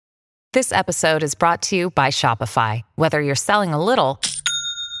This episode is brought to you by Shopify. Whether you're selling a little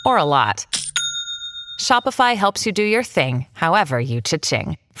or a lot, Shopify helps you do your thing, however you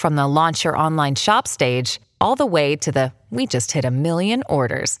cha-ching. From the launch your online shop stage, all the way to the we just hit 1 million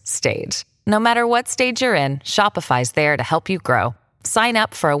orders stage. No matter what stage you're in, Shopify's there to help you grow. Sign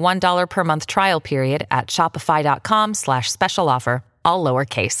up for a $1 per month trial period at shopify.com/special offer, all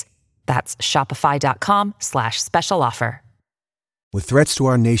lowercase. That's shopify.com/special offer. With threats to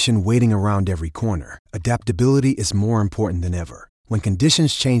our nation waiting around every corner, adaptability is more important than ever. When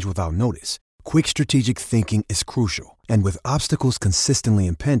conditions change without notice, quick strategic thinking is crucial. And with obstacles consistently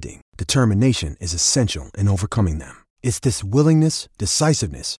impending, determination is essential in overcoming them. It's this willingness,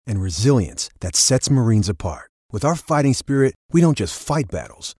 decisiveness, and resilience that sets Marines apart. With our fighting spirit, we don't just fight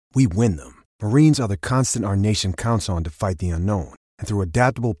battles, we win them. Marines are the constant our nation counts on to fight the unknown. And through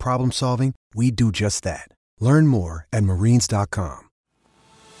adaptable problem solving, we do just that. Learn more at marines.com.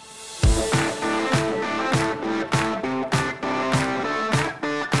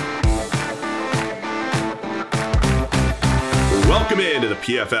 Welcome into the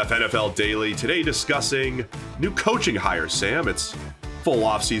PFF NFL Daily. Today discussing new coaching hires, Sam. It's full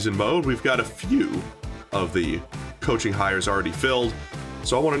off-season mode. We've got a few of the coaching hires already filled.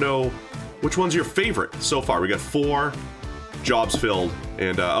 So I want to know, which one's your favorite so far? We got 4 jobs filled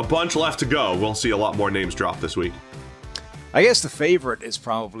and a bunch left to go. We'll see a lot more names drop this week. I guess the favorite is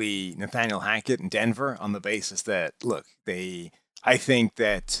probably Nathaniel Hackett in Denver on the basis that, look, I think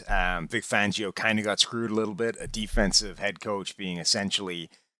that Vic Fangio kind of got screwed a little bit, a defensive head coach being essentially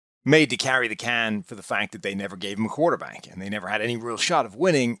made to carry the can for the fact that they never gave him a quarterback and they never had any real shot of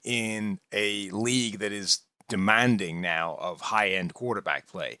winning in a league that is demanding now of high-end quarterback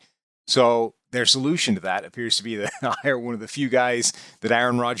play. So their solution to that appears to be to hire one of the few guys that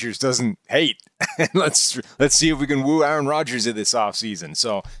Aaron Rodgers doesn't hate. let's see if we can woo Aaron Rodgers in this offseason.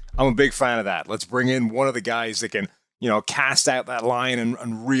 So I'm a big fan of that. Let's bring in one of the guys that can, cast out that line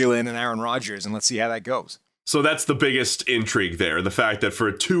and reel in an Aaron Rodgers, and let's see how that goes. So that's the biggest intrigue there, the fact that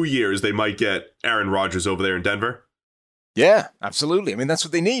for 2 years they might get Aaron Rodgers over there in Denver. Yeah, absolutely. I mean, that's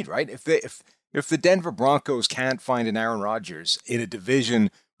what they need, right? If the Denver Broncos can't find an Aaron Rodgers in a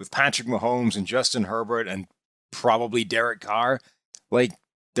division with Patrick Mahomes and Justin Herbert and probably Derek Carr,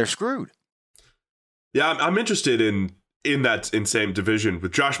 they're screwed. Yeah, I'm interested in that same division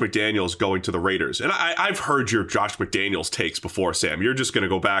with Josh McDaniels going to the Raiders. And I've heard your Josh McDaniels takes before, Sam. You're just going to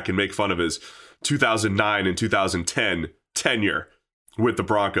go back and make fun of his 2009 and 2010 tenure with the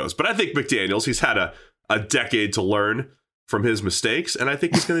Broncos. But I think McDaniels, he's had a decade to learn from his mistakes, and I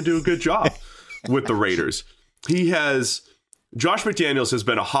think he's going to do a good job with the Raiders. Josh McDaniels has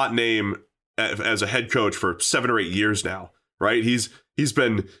been a hot name as a head coach for 7 or 8 years now, right? He's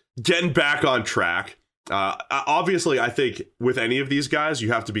been getting back on track. Obviously, I think with any of these guys,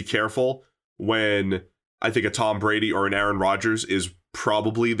 you have to be careful when I think a Tom Brady or an Aaron Rodgers is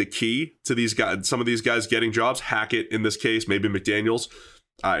probably the key to these guys. Some of these guys getting jobs, Hackett in this case, maybe McDaniels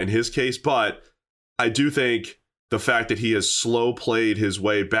in his case. But I do think the fact that he has slow played his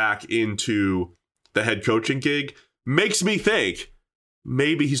way back into the head coaching gig makes me think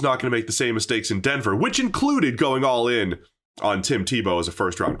maybe he's not going to make the same mistakes in Denver, which included going all in on Tim Tebow as a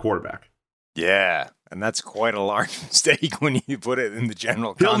first-round quarterback. Yeah, and that's quite a large mistake when you put it in the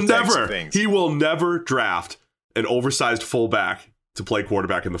general context of things. He will never draft an oversized fullback to play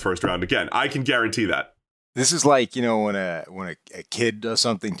quarterback in the first round again. I can guarantee that. This is like, when a kid does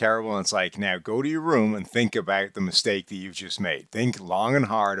something terrible, and it's like, now go to your room and think about the mistake that you've just made. Think long and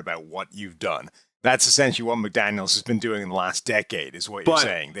hard about what you've done. That's essentially what McDaniels has been doing in the last decade, is what you're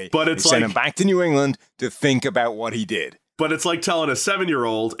saying. They sent him back to New England to think about what he did. But it's like telling a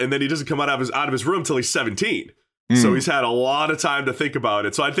 7-year-old, and then he doesn't come out of his room till he's 17. So he's had a lot of time to think about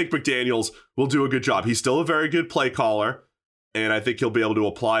it. So I think McDaniels will do a good job. He's still a very good play caller, and I think he'll be able to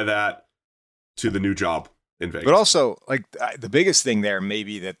apply that to the new job in Vegas. But also, the biggest thing there may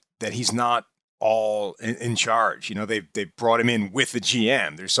be that he's not all in charge. They brought him in with the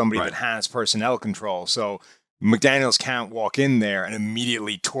GM. There's somebody that has personnel control. So McDaniels can't walk in there and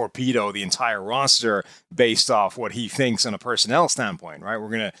immediately torpedo the entire roster based off what he thinks on a personnel standpoint, right? We're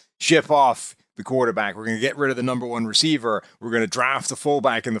going to ship off the quarterback. We're going to get rid of the number 1 receiver. We're going to draft the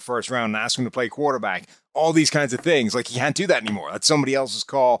fullback in the first round and ask him to play quarterback. All these kinds of things. He can't do that anymore. That's somebody else's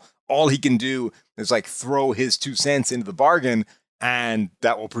call. All he can do is throw his 2 cents into the bargain, and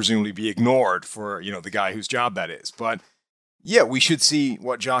that will presumably be ignored for, the guy whose job that is. But yeah, we should see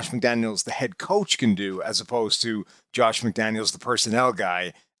what Josh McDaniels, the head coach, can do as opposed to Josh McDaniels, the personnel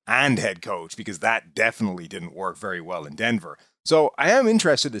guy and head coach, because that definitely didn't work very well in Denver. So I am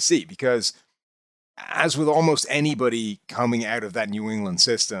interested to see, because as with almost anybody coming out of that New England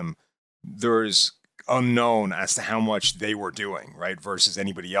system, there's unknown as to how much they were doing, right, versus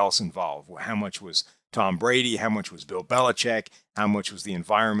anybody else involved. How much was Tom Brady? How much was Bill Belichick? How much was the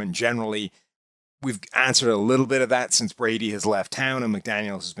environment generally? We've answered a little bit of that since Brady has left town, and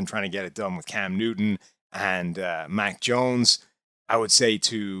McDaniels has been trying to get it done with Cam Newton and Mac Jones. I would say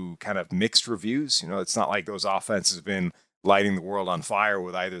to kind of mixed reviews. It's not like those offenses have been lighting the world on fire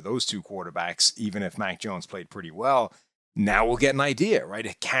with either of those two quarterbacks, even if Mac Jones played pretty well. Now we'll get an idea,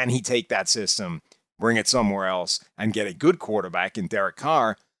 right? Can he take that system, bring it somewhere else, and get a good quarterback in Derek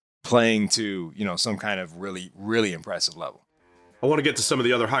Carr playing to, some kind of really, really impressive level? I want to get to some of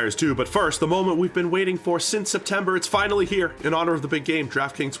the other hires too, but first, the moment we've been waiting for since September. It's finally here. In honor of the big game,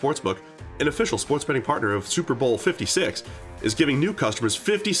 DraftKings Sportsbook, an official sports betting partner of Super Bowl 56, is giving new customers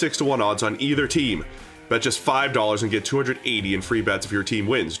 56-1 odds on either team. Bet just $5 and get $280 in free bets if your team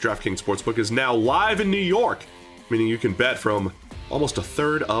wins. DraftKings Sportsbook is now live in New York, meaning you can bet from almost a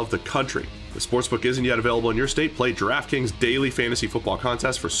third of the country. The Sportsbook isn't yet available in your state. Play DraftKings Daily Fantasy Football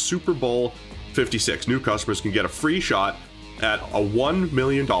Contest for Super Bowl 56. New customers can get a free shot at a $1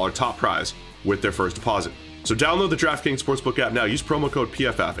 million top prize with their first deposit. So download the DraftKings Sportsbook app now. Use promo code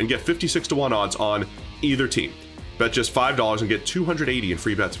PFF and get 56-1 odds on either team. Bet just $5 and get $280 in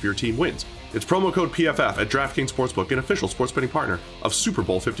free bets if your team wins. It's promo code PFF at DraftKings Sportsbook, an official sports betting partner of Super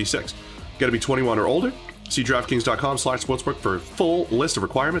Bowl 56. Got to be 21 or older? See DraftKings.com/sportsbook for a full list of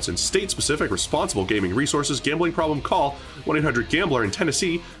requirements and state-specific responsible gaming resources. Gambling problem? Call 1-800-GAMBLER in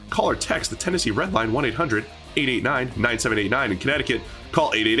Tennessee. Call or text the Tennessee Red Line 1-800-889-9789. In Connecticut,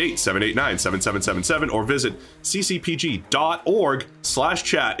 call 888-789-7777 or visit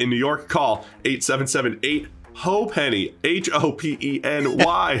ccpg.org/chat. In New York, call 877-8-HOPENNY,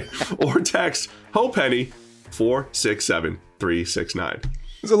 HOPENY, or text HOPENNY 467-369.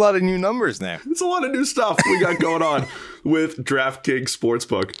 There's a lot of new numbers now. It's a lot of new stuff we got going on with DraftKings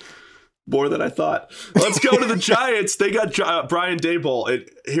Sportsbook. More than I thought. Let's go to the Giants. They got Brian Daboll.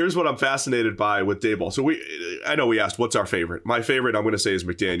 Here's what I'm fascinated by with Daboll. So I know we asked, what's our favorite? My favorite, I'm going to say, is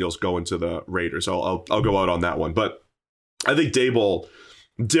McDaniels going to the Raiders. I'll go out on that one. But I think Daboll,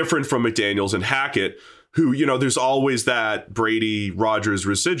 different from McDaniels and Hackett, who, there's always that Brady, Rodgers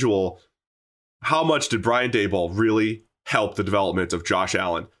residual. How much did Brian Daboll really help the development of Josh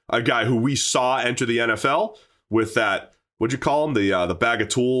Allen, a guy who we saw enter the NFL with that, what'd you call him, the bag of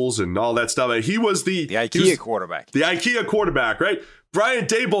tools and all that stuff? He was the IKEA quarterback. The IKEA quarterback, right? Brian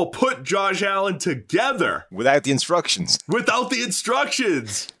Daboll put Josh Allen together. Without the instructions.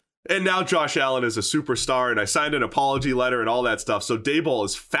 And now Josh Allen is a superstar, and I signed an apology letter and all that stuff. So Daboll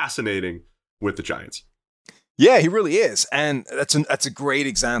is fascinating with the Giants. Yeah, he really is. And that's a great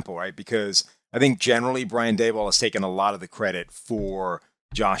example, right? Because I think generally Brian Daboll has taken a lot of the credit for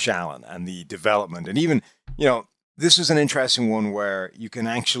Josh Allen and the development. And even, this is an interesting one where you can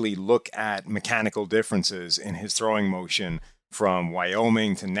actually look at mechanical differences in his throwing motion from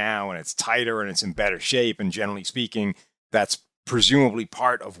Wyoming to now, and it's tighter and it's in better shape. And generally speaking, that's presumably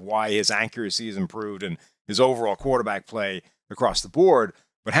part of why his accuracy has improved and his overall quarterback play across the board.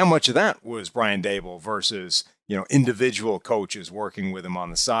 But how much of that was Brian Daboll versus, individual coaches working with him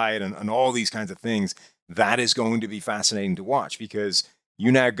on the side and all these kinds of things? That is going to be fascinating to watch, because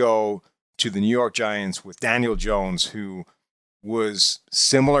you now go to the New York Giants with Daniel Jones, who was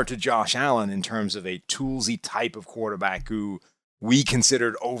similar to Josh Allen in terms of a toolsy type of quarterback who we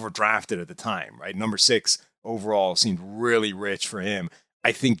considered overdrafted at the time, right? Number 6 overall seemed really rich for him.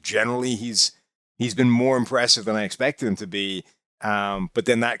 I think generally he's been more impressive than I expected him to be. But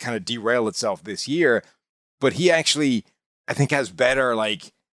then that kind of derailed itself this year. But he actually, I think, has better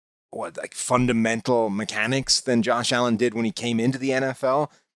fundamental mechanics than Josh Allen did when he came into the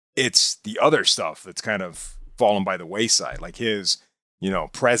NFL. It's the other stuff that's kind of fallen by the wayside, like his,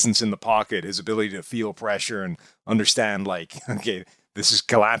 presence in the pocket, his ability to feel pressure and understand, okay, this is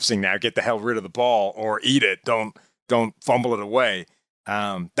collapsing now. Get the hell rid of the ball or eat it. Don't fumble it away.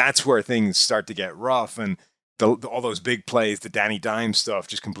 That's where things start to get rough, and all those big plays, the Danny Dimes stuff,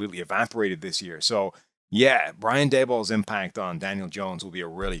 just completely evaporated this year. So, yeah, Brian Daboll's impact on Daniel Jones will be a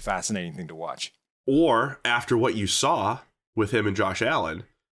really fascinating thing to watch. Or, after what you saw with him and Josh Allen,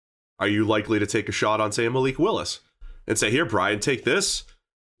 are you likely to take a shot on, say, Malik Willis and say, here, Brian, take this,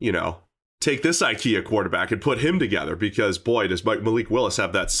 take this IKEA quarterback and put him together? Because, boy, does Malik Willis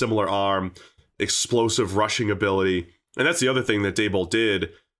have that similar arm, explosive rushing ability. And that's the other thing that Daboll did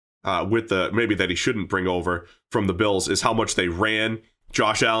with maybe that he shouldn't bring over from the Bills, is how much they ran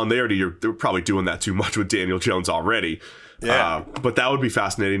Josh Allen. They're probably doing that too much with Daniel Jones already. Yeah. But that would be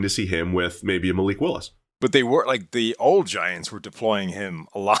fascinating to see him with maybe a Malik Willis. But they were, the old Giants were deploying him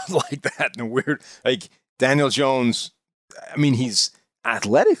a lot like that in a weird, Daniel Jones, he's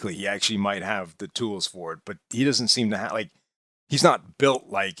athletically, he actually might have the tools for it, but he doesn't seem to have, he's not built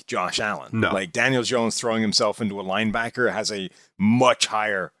like Josh Allen. No. Like Daniel Jones throwing himself into a linebacker has a much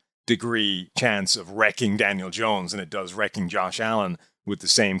higher degree chance of wrecking Daniel Jones than it does wrecking Josh Allen with the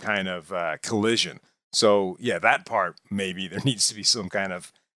same kind of collision. So, yeah, that part, maybe there needs to be some kind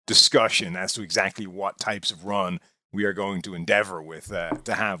of discussion as to exactly what types of run we are going to endeavor with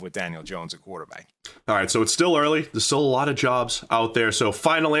to have with Daniel Jones at quarterback. All right, so it's still early. There's still a lot of jobs out there. So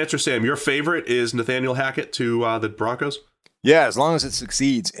final answer, Sam, your favorite is Nathaniel Hackett to the Broncos? Yeah, as long as it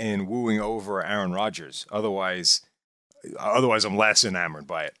succeeds in wooing over Aaron Rodgers. Otherwise I'm less enamored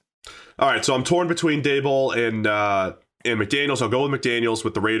by it. All right, so I'm torn between Daboll and McDaniels. I'll go with McDaniels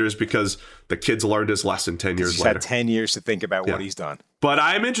with the Raiders because the kid's learned his lesson 10 years later. He's had 10 years to think about what he's done. But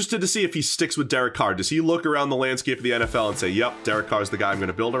I'm interested to see if he sticks with Derek Carr. Does he look around the landscape of the NFL and say, yep, Derek Carr's the guy I'm going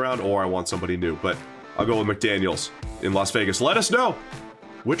to build around, or I want somebody new? But I'll go with McDaniels in Las Vegas. Let us know,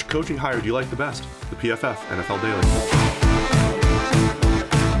 which coaching hire do you like the best? The PFF NFL Daily.